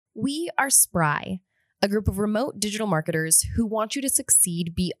We are Spry, a group of remote digital marketers who want you to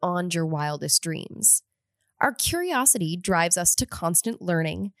succeed beyond your wildest dreams. Our curiosity drives us to constant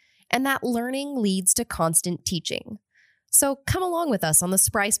learning, and that learning leads to constant teaching. So come along with us on the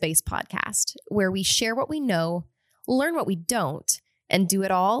Spry Space podcast, where we share what we know, learn what we don't, and do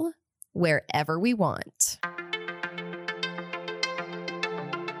it all wherever we want.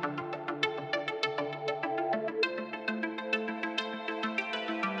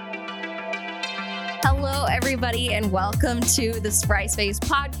 Hello, everybody, and welcome to the Spry Space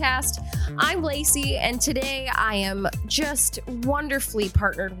podcast. I'm Lacey, and today I am just wonderfully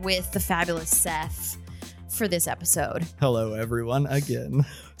partnered with the fabulous Seth for this episode. Hello, everyone, again.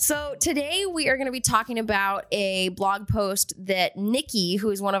 So today we are going to be talking about a blog post that Nikki,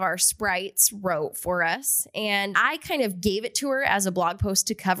 who is one of our sprites, wrote for us. And I kind of gave it to her as a blog post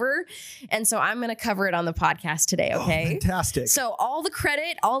to cover. And so I'm going to cover it on the podcast today, okay? Oh, fantastic. So all the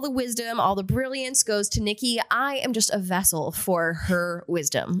credit, all the wisdom, all the brilliance goes to Nikki. I am just a vessel for her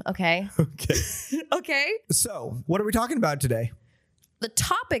wisdom, okay? Okay. Okay? So, what are we talking about today? The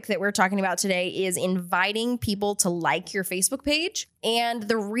topic that we're talking about today is inviting people to like your Facebook page. And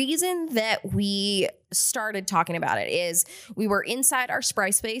the reason that we started talking about it is we were inside our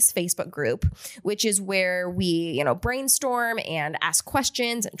Spry Space Facebook group, which is where we, brainstorm and ask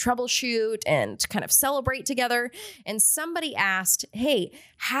questions and troubleshoot and kind of celebrate together. And somebody asked, hey,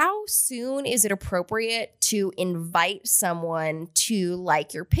 how soon is it appropriate to invite someone to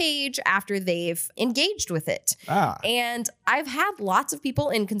like your page after they've engaged with it? And I've had lots of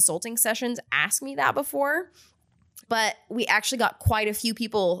people in consulting sessions ask me that before. But we actually got quite a few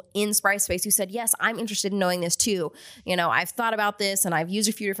people in Spry Space who said, yes, I'm interested in knowing this too. I've thought about this and I've used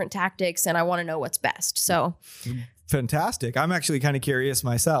a few different tactics and I want to know what's best. So fantastic. I'm actually kind of curious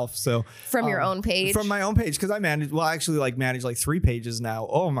myself. So from your own page? From my own page, because I manage 3 pages now.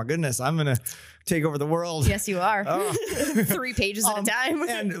 Oh my goodness. I'm going to take over the world. Yes, you are. 3 pages at a time.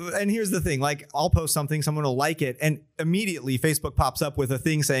 and here's the thing, I'll post something, someone will like it, and immediately Facebook pops up with a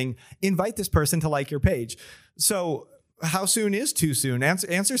thing saying, invite this person to like your page. So how soon is too soon?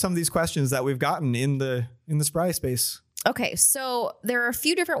 Answer some of these questions that we've gotten in the Spry Space. Okay, so there are a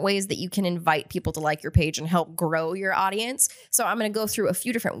few different ways that you can invite people to like your page and help grow your audience. So I'm going to go through a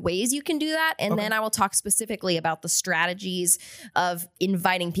few different ways you can do that. And then I will talk specifically about the strategies of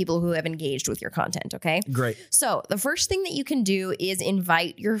inviting people who have engaged with your content. Okay, great. So the first thing that you can do is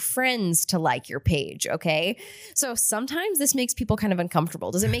invite your friends to like your page. Okay, so sometimes this makes people kind of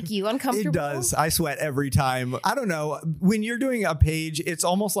uncomfortable. Does it make you uncomfortable? It does. I sweat every time. I don't know. When you're doing a page, it's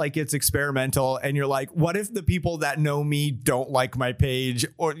almost like it's experimental. And you're like, what if the people that know me don't like my page?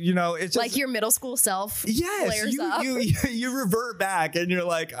 Or it's just like your middle school self. Yes, flares up. you revert back and you're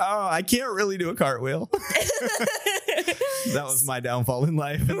like, oh, I can't really do a cartwheel. That was my downfall in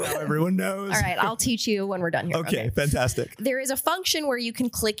life, and now everyone knows. All right, I'll teach you when we're done here. Okay, fantastic. There is a function where you can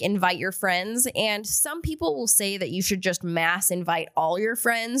click invite your friends, and some people will say that you should just mass invite all your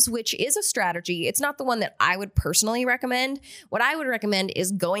friends, which is a strategy. It's not the one that I would personally recommend. What I would recommend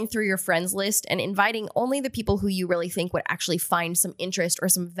is going through your friends list and inviting only the people who you really think would actually find some interest or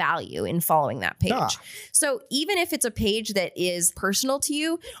some value in following that page. So even if it's a page that is personal to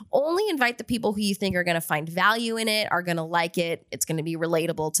you, only invite the people who you think are going to find value in it, are going to like it, it's going to be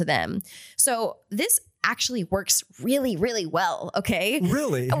relatable to them. So this actually works really, really well. Okay.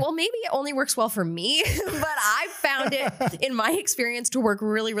 Really? Well, maybe it only works well for me, but I found it in my experience to work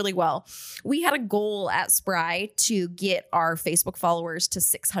really, really well. We had a goal at Spry to get our Facebook followers to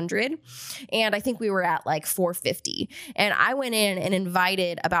 600. And I think we were at 450. And I went in and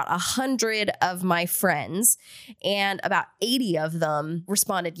invited about 100 of my friends, and about 80 of them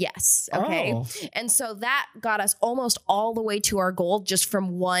responded yes. Okay. Oh. And so that got us almost all the way to our goal just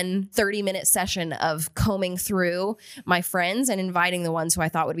from one 30-minute session of combing through my friends and inviting the ones who I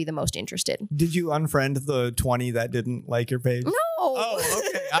thought would be the most interested. Did you unfriend the 20 that didn't like your page? No. Oh,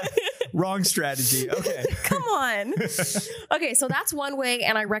 okay. Wrong strategy. Okay. Come on. Okay, so that's one way,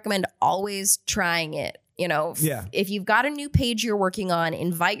 and I recommend always trying it. If you've got a new page you're working on,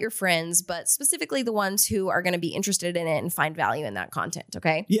 invite your friends, but specifically the ones who are going to be interested in it and find value in that content.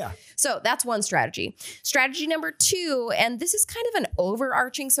 Okay. Yeah. So that's one strategy. Strategy number 2, and this is kind of an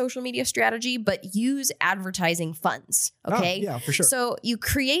overarching social media strategy, but use advertising funds. Okay. Oh, yeah, for sure. So you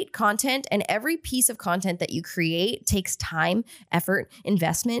create content, and every piece of content that you create takes time, effort,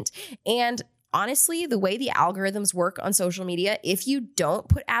 investment, and honestly, the way the algorithms work on social media, if you don't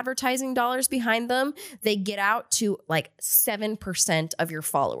put advertising dollars behind them, they get out to 7% of your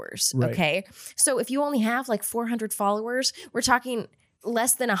followers. Right. Okay. So if you only have 400 followers, we're talking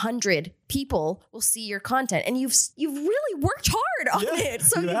less than 100 people will see your content, and you've really worked hard on it.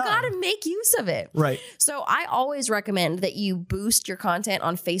 So you got to make use of it. Right. So I always recommend that you boost your content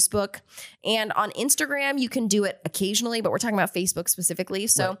on Facebook, and on Instagram, you can do it occasionally, but we're talking about Facebook specifically.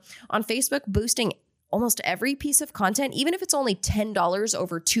 So on Facebook, boosting almost every piece of content, even if it's only $10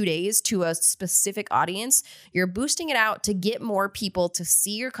 over 2 days to a specific audience, you're boosting it out to get more people to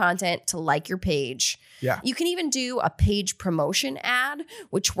see your content, to like your page. Yeah. You can even do a page promotion ad,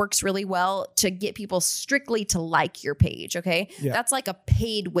 which works really well to get people strictly to like your page. Okay. Yeah. That's like a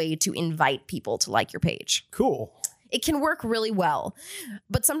paid way to invite people to like your page. Cool. It can work really well,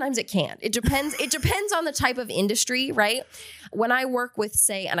 but sometimes it can't. It depends. It depends on the type of industry, right? When I work with,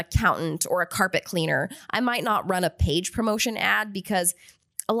 say, an accountant or a carpet cleaner, I might not run a page promotion ad because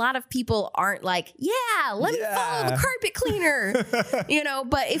a lot of people aren't like, let me follow the carpet cleaner,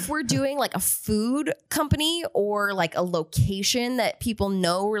 but if we're doing like a food company or like a location that people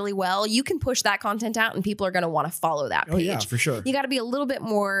know really well, you can push that content out and people are going to want to follow that page. Oh yeah, for sure. You got to be a little bit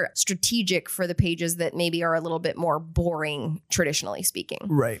more strategic for the pages that maybe are a little bit more boring, traditionally speaking.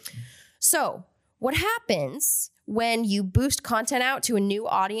 Right. So what happens when you boost content out to a new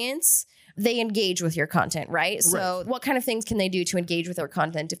audience? They engage with your content, right? So what kind of things can they do to engage with their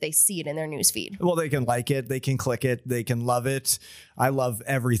content if they see it in their newsfeed? Well, they can like it, they can click it, they can love it. I love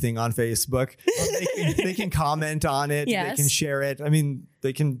everything on Facebook. They can comment on it, Yes. They can share it. I mean,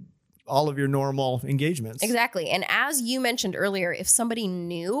 they can all of your normal engagements. Exactly. And as you mentioned earlier, if somebody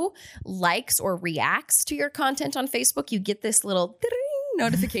new likes or reacts to your content on Facebook, you get this little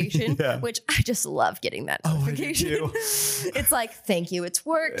notification, which I just love getting that notification. I do. It's like, thank you, it's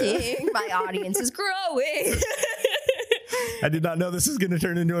working. My audience is growing. I did not know this was going to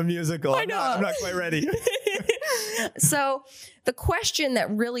turn into a musical. I know. I'm not quite ready. So the question that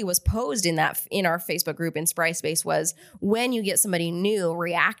really was posed in our Facebook group in Spryspace was, when you get somebody new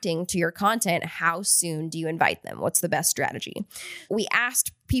reacting to your content, how soon do you invite them? What's the best strategy? We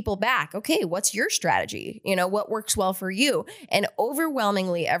asked people back, okay, what's your strategy? What works well for you? And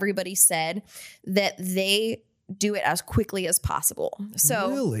overwhelmingly, everybody said that they do it as quickly as possible.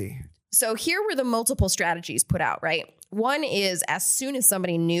 So here were the multiple strategies put out, right? One is, as soon as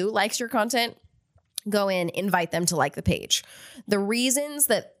somebody new likes your content, go in, invite them to like the page. The reasons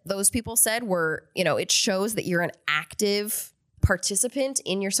that those people said were, it shows that you're an active participant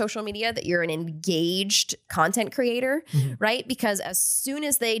in your social media, that you're an engaged content creator, right? Because as soon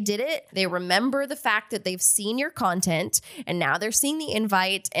as they did it, they remember the fact that they've seen your content and now they're seeing the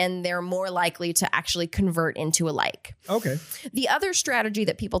invite and they're more likely to actually convert into a like. Okay. The other strategy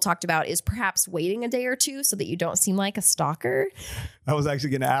that people talked about is perhaps waiting a day or two so that you don't seem like a stalker. I was actually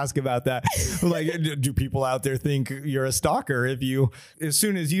going to ask about that. Like, do people out there think you're a stalker if as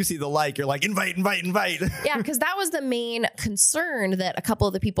soon as you see the like, you're like, invite. Yeah, because that was the main concern that a couple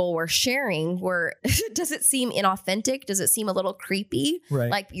of the people were sharing were, does it seem inauthentic? Does it seem a little creepy?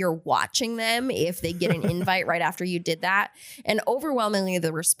 Right. Like you're watching them if they get an invite right after you did that. And overwhelmingly,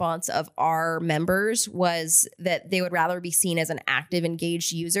 the response of our members was that they would rather be seen as an active,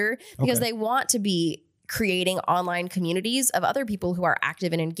 engaged user because they want to be creating online communities of other people who are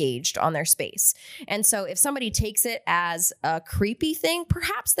active and engaged on their space. And so if somebody takes it as a creepy thing,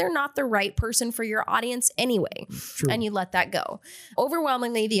 perhaps they're not the right person for your audience anyway. True. And you let that go.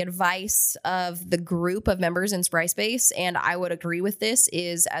 Overwhelmingly, the advice of the group of members in Spryspace, and I would agree with this,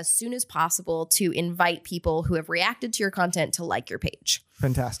 is as soon as possible to invite people who have reacted to your content to like your page.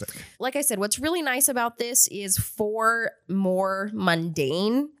 Fantastic. Like I said, what's really nice about this is for more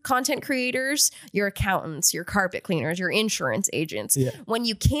mundane content creators, your accountants, your carpet cleaners, your insurance agents, when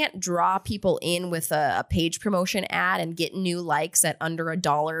you can't draw people in with a page promotion ad and get new likes at under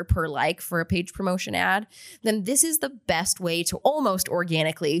 $1 per like for a page promotion ad, then this is the best way to almost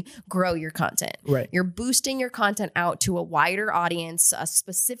organically grow your content. Right. You're boosting your content out to a wider audience, a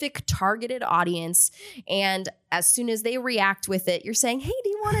specific targeted audience, and as soon as they react with it, you're saying, hey, do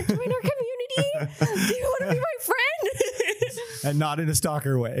you want to join our community? Do you want to be my friend? And not in a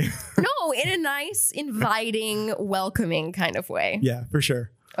stalker way. No, in a nice, inviting, welcoming kind of way. Yeah, for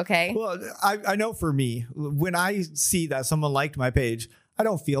sure. Okay. Well, I know for me, when I see that someone liked my page, I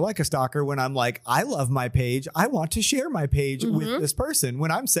don't feel like a stalker when I'm like, I love my page. I want to share my page with this person.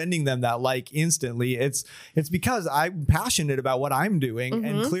 When I'm sending them that like instantly, it's because I'm passionate about what I'm doing.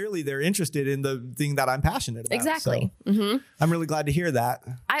 And clearly they're interested in the thing that I'm passionate about. Exactly. So I'm really glad to hear that.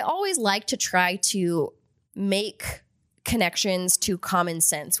 I always like to try to make connections to common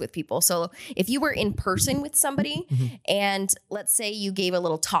sense with people. So if you were in person with somebody and let's say you gave a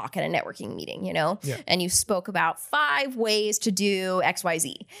little talk at a networking meeting, and you spoke about 5 ways to do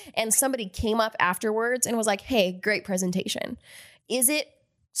XYZ, and somebody came up afterwards and was like, hey, great presentation. Is it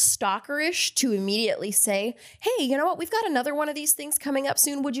stalkerish to immediately say, hey, you know what? We've got another one of these things coming up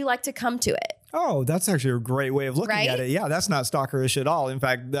soon. Would you like to come to it? Oh, that's actually a great way of looking Right? at it. Yeah, that's not stalkerish at all. In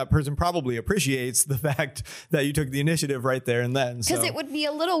fact, that person probably appreciates the fact that you took the initiative right there and then. Because So. it would be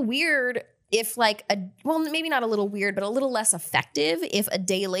a little weird if maybe not a little weird, but a little less effective if a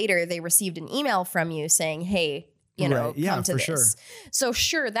day later they received an email from you saying, hey, Right. Yeah, come to for this. sure. So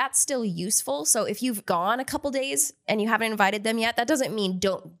sure, that's still useful. So if you've gone a couple days and you haven't invited them yet, that doesn't mean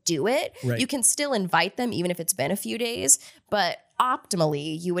don't do it. Right. You can still invite them even if it's been a few days, but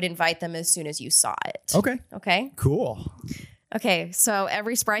optimally you would invite them as soon as you saw it. Okay, Okay. cool. Okay. So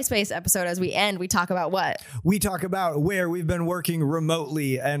every Spry Space episode as we end, we talk about what? We talk about where we've been working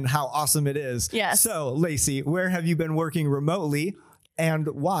remotely and how awesome it is. Yes. So, Lacey, where have you been working remotely and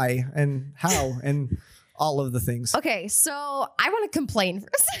why and how and all of the things? Okay, so I want to complain for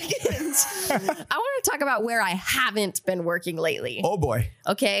a second. I want to talk about where I haven't been working lately. Oh, boy.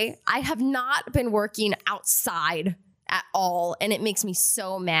 Okay, I have not been working outside at all, and it makes me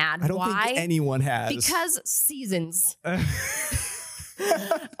so mad. I don't Why? think anyone has. Because seasons.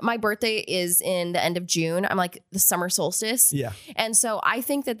 My birthday is in the end of June. I'm like the summer solstice. Yeah. And so I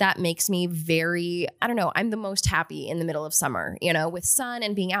think that makes me very, I don't know, I'm the most happy in the middle of summer, with sun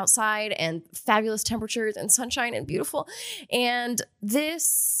and being outside and fabulous temperatures and sunshine and beautiful. And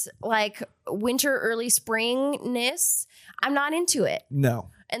this like winter, early springness, I'm not into it. No.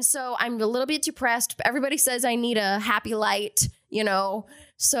 And so I'm a little bit depressed. Everybody says I need a happy light,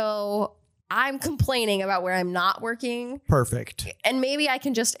 so I'm complaining about where I'm not working. Perfect. And maybe I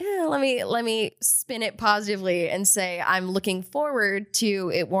can just let me spin it positively and say I'm looking forward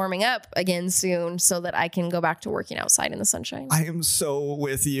to it warming up again soon so that I can go back to working outside in the sunshine. I am so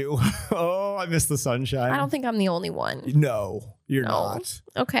with you. Oh, I miss the sunshine. I don't think I'm the only one. No, you're No. not.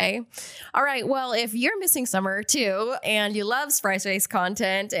 Okay. All right. Well, if you're missing summer too, and you love Spry Space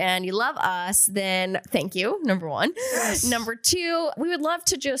content and you love us, then thank you. Number one. Yes. Number two, we would love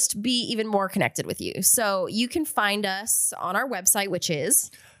to just be even more connected with you. So you can find us on our website, which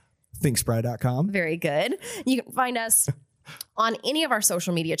is Thinkspry.com. very good. You can find us on any of our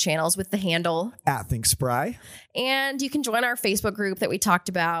social media channels with the handle. At Thinkspry. And you can join our Facebook group that we talked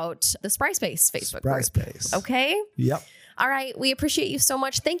about, the Spry Space Facebook Spry group. Space. Okay. Yep. All right. We appreciate you so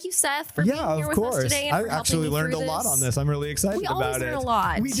much. Thank you, Seth, for being Yeah, here of with course. us today. And I for helping actually me learned a through lot this. on this. I'm really excited We always about it. learn a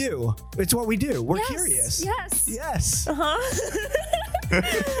lot. We do. It's what we do. We're Yes, curious. Yes. Yes. All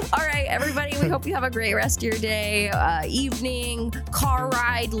right, everybody. We hope you have a great rest of your day, evening, car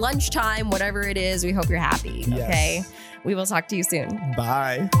ride, lunchtime, whatever it is. We hope you're happy. Yes. Okay. We will talk to you soon.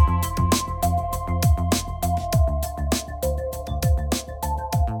 Bye.